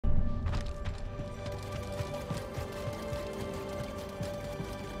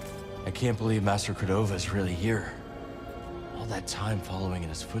can't believe Master Cordova is really here. All that time following in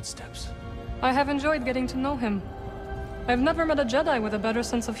his footsteps. I have enjoyed getting to know him. I've never met a Jedi with a better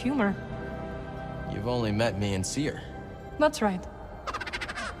sense of humor. You've only met me and Seer. That's right.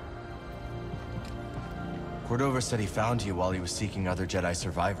 Cordova said he found you while he was seeking other Jedi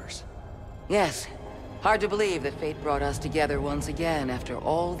survivors. Yes. Hard to believe that fate brought us together once again after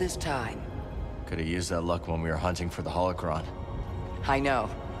all this time. Could have used that luck when we were hunting for the holocron. I know.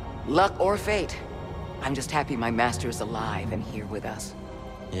 Luck or fate. I'm just happy my master is alive and here with us.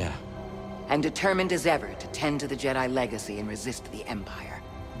 Yeah. And determined as ever to tend to the Jedi legacy and resist the Empire.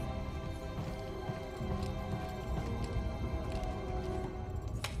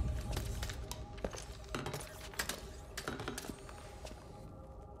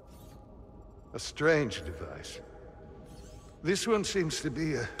 A strange device. This one seems to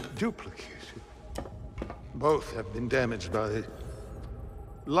be a duplicate. Both have been damaged by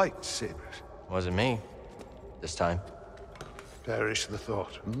lightsabers. Wasn't me. This time. Perish the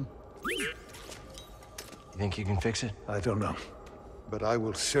thought, hmm? You think you can fix it? I don't know. But I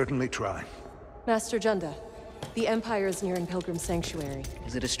will certainly try. Master Junda, the Empire is nearing Pilgrim Sanctuary.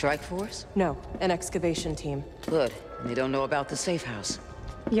 Is it a strike force? No, an excavation team. Good. And they don't know about the safe house.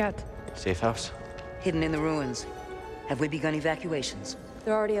 Yet. Safe house? Hidden in the ruins. Have we begun evacuations?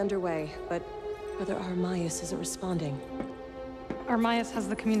 They're already underway, but Brother Armias isn't responding. Armias has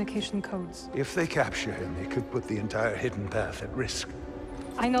the communication codes. If they capture him, they could put the entire hidden path at risk.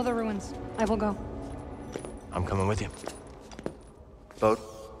 I know the ruins. I will go. I'm coming with you. Boat?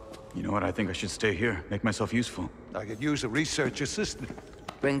 You know what? I think I should stay here. Make myself useful. I could use a research assistant.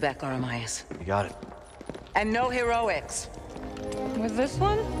 Bring back Armias. You got it. And no heroics. With this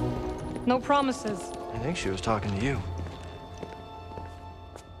one? No promises. I think she was talking to you.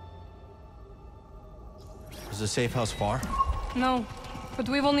 Is the safe house far? No, but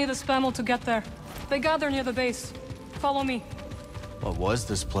we will need a spammel to get there. They gather near the base. Follow me. What was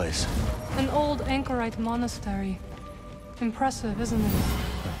this place? An old anchorite monastery. Impressive, isn't it?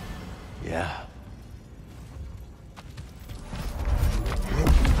 Yeah.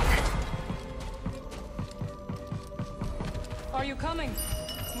 Are you coming?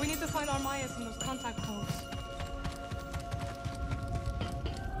 We need to find Armias and those contact codes.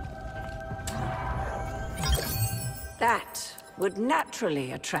 That would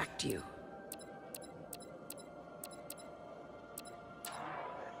naturally attract you.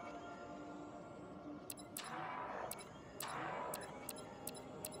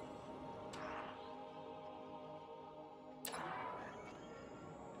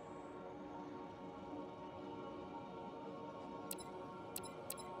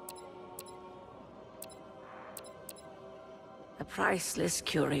 A priceless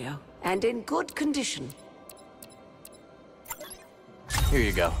curio, and in good condition. Here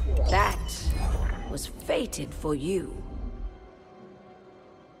you go. That was fated for you.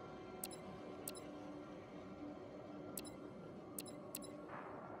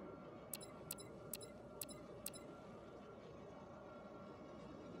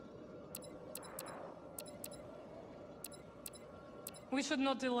 We should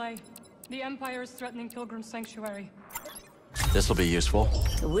not delay. The Empire is threatening Pilgrim Sanctuary. This'll be useful.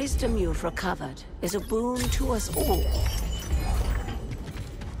 The wisdom you've recovered is a boon to us all.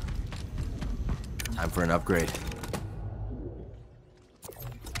 Time for an upgrade.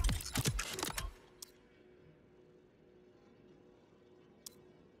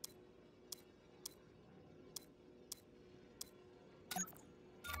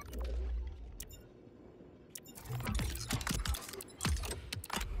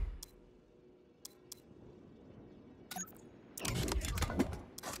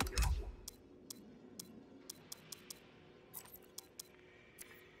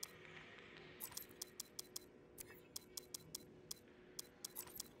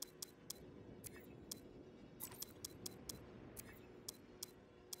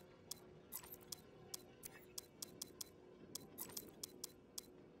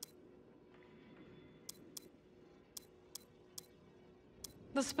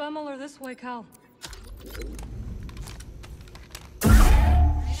 The spammel are this way, Cal.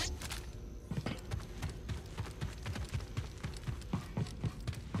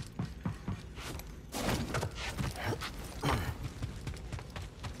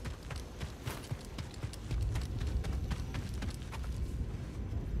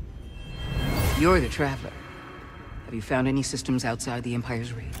 You're the Traveler. Have you found any systems outside the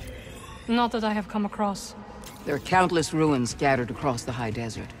Empire's reach? Not that I have come across. There are countless ruins scattered across the high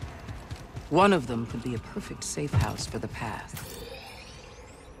desert. One of them could be a perfect safe house for the path.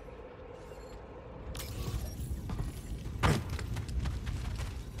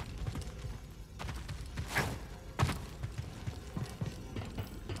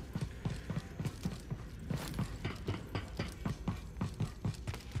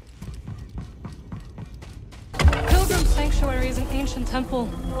 sanctuary is an ancient temple.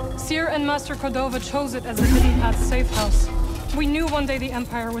 Seer and Master Cordova chose it as a hidden path safe house. We knew one day the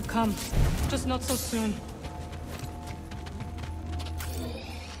Empire would come, just not so soon.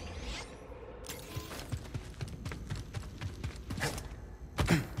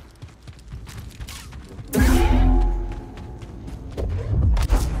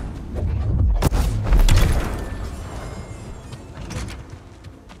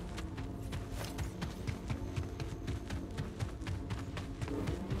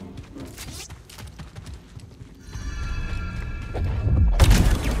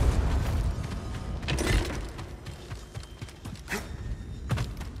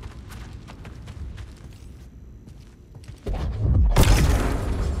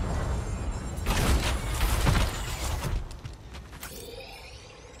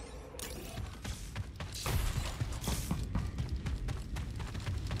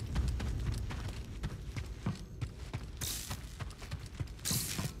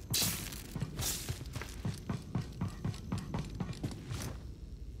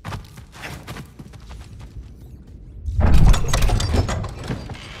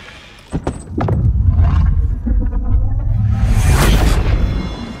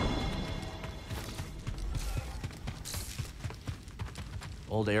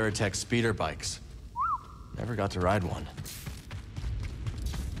 Old Aerotech speeder bikes. Never got to ride one.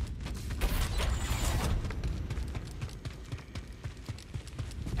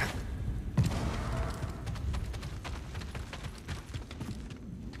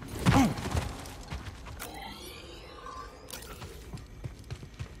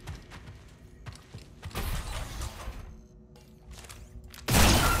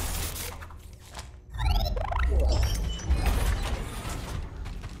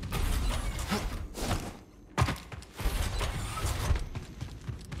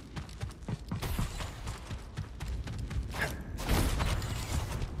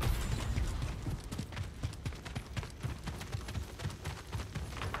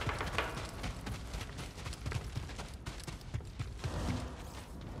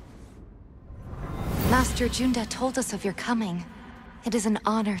 Master Junda told us of your coming. It is an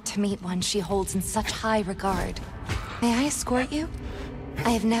honor to meet one she holds in such high regard. May I escort you? I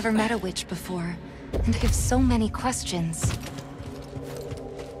have never met a witch before, and I have so many questions.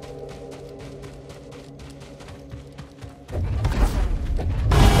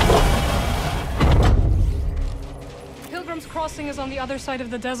 Pilgrim's Crossing is on the other side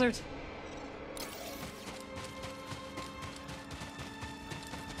of the desert.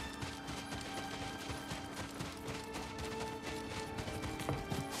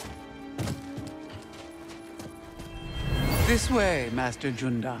 This way, Master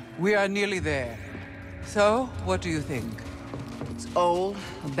Junda. We are nearly there. So, what do you think? It's old,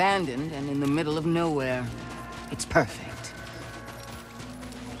 abandoned, and in the middle of nowhere. It's perfect.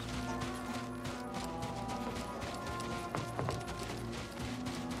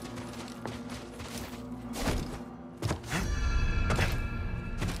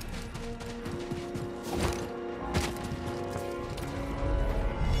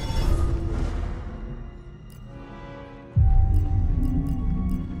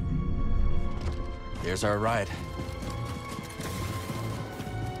 Here's our ride.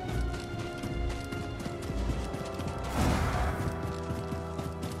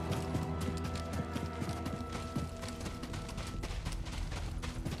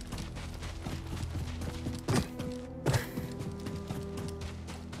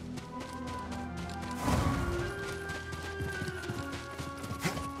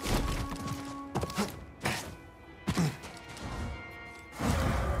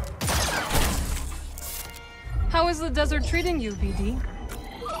 How is the desert treating you, BD?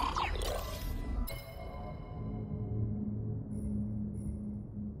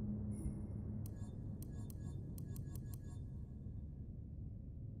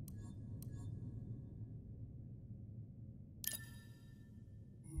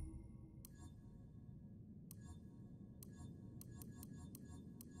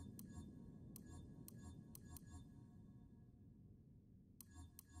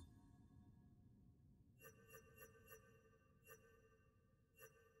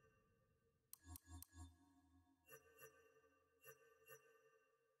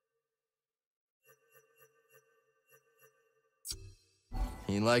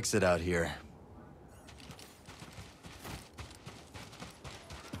 He likes it out here.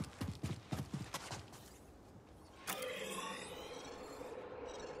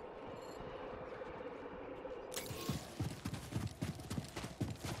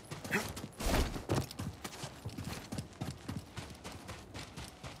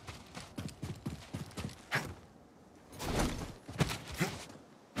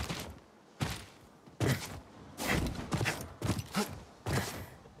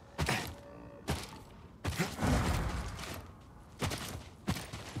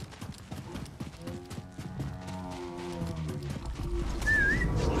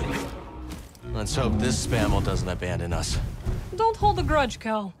 Let's hope this spamel doesn't abandon us. Don't hold a grudge,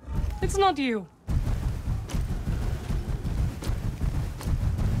 Cal. It's not you.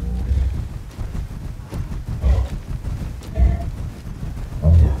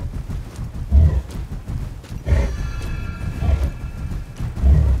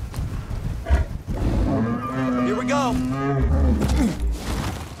 Here we go!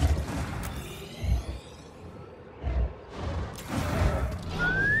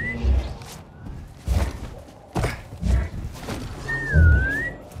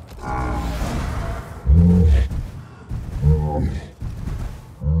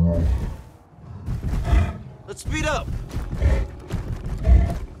 Let's speed up!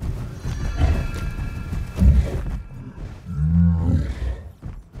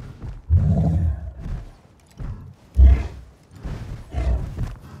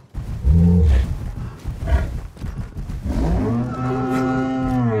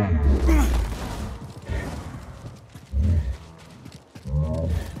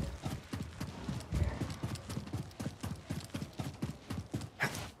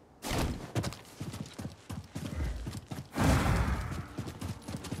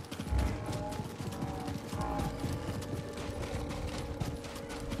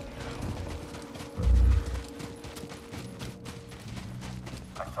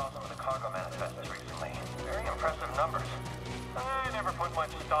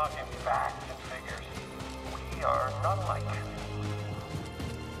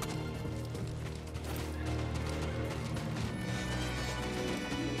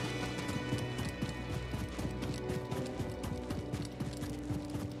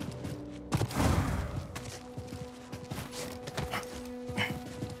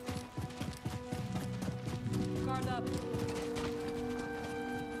 Guard up.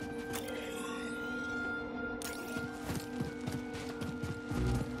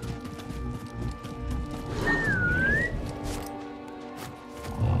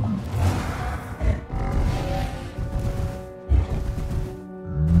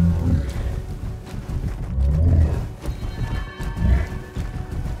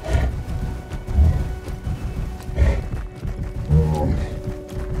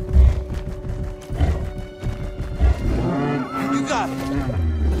 You got it!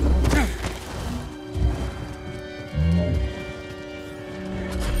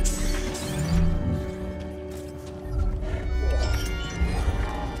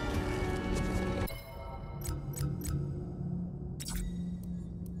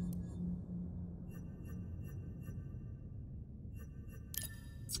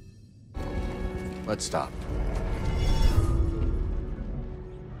 Let's stop.